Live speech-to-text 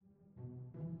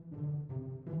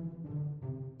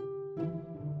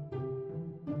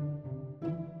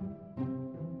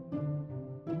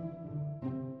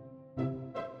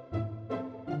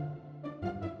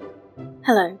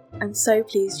Hello, I'm so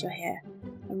pleased you're here.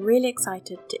 I'm really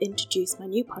excited to introduce my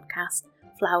new podcast,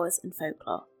 Flowers and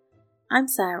Folklore. I'm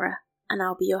Sarah, and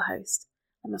I'll be your host.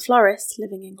 I'm a florist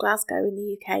living in Glasgow in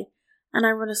the UK, and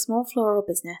I run a small floral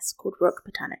business called Rook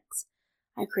Botanics.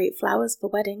 I create flowers for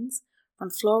weddings, run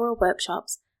floral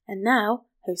workshops, and now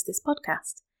host this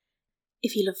podcast.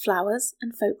 If you love flowers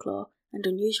and folklore and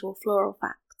unusual floral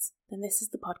facts, then this is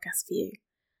the podcast for you.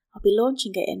 I'll be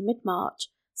launching it in mid-March,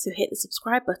 so hit the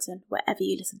subscribe button wherever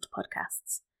you listen to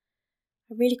podcasts.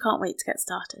 I really can't wait to get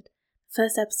started. The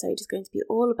first episode is going to be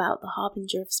all about the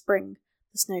harbinger of spring,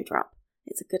 the snowdrop.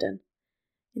 It's a good one.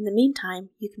 In the meantime,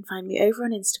 you can find me over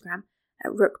on Instagram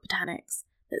at Rook Botanics.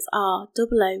 That's ROOK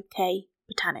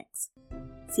Botanics.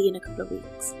 See you in a couple of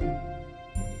weeks.